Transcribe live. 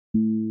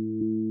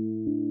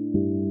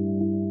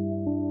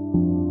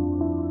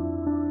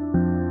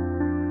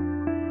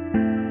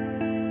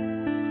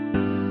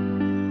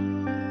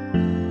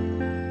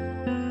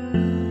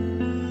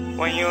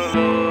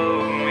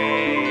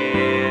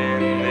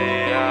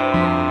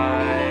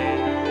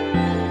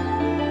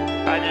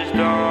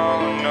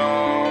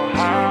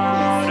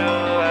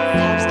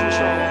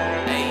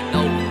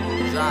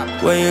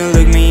When you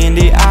look me in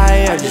the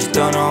eye, I just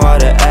don't know how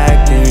to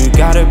act. And you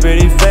got a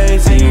pretty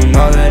face, and you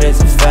know that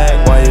it's a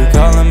fact. Why you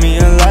calling me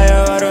a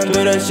liar? I don't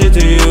do that shit to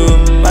you.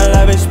 My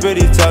life is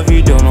pretty tough,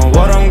 you don't know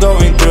what I'm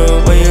going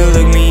through. When you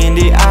look me in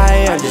the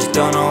eye, I just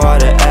don't know how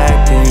to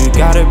act. And you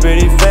got a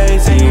pretty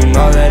face, and you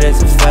know that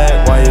it's a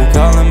fact. Why you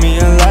calling me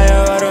a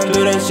liar? I don't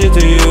do that shit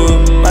to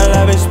you. My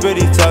life is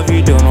pretty tough,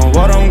 you don't know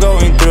what I'm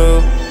going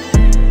through.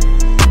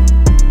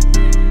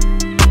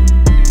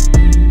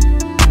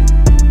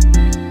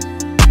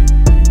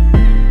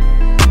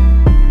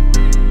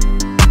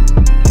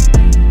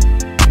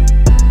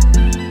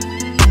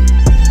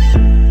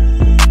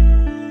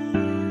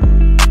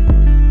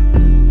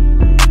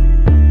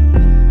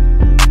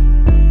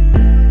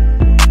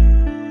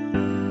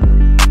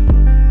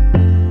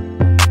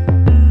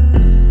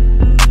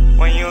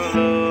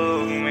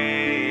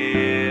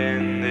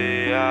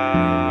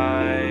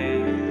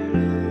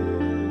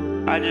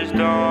 I just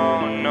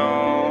don't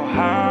know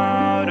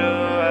how to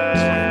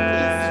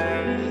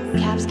act.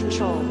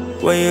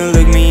 CapsCtrl. When you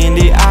look me in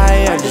the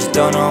eye, I just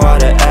don't know how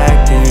to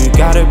act. And you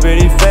got a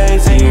pretty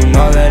face, and you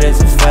know that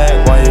it's a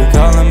fact. Why you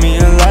calling me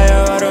a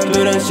liar? I don't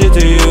do that shit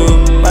to you.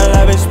 My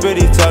life is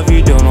pretty tough,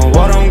 you don't know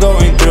what I'm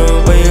going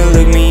through. When you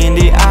look me in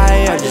the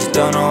eye, I just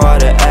don't know how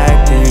to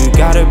act. And you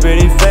got a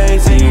pretty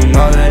face, and you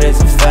know that it's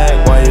a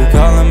fact. Why you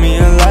calling me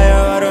a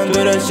liar? I don't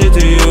do that shit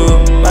to you.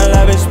 My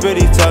life is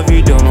pretty tough.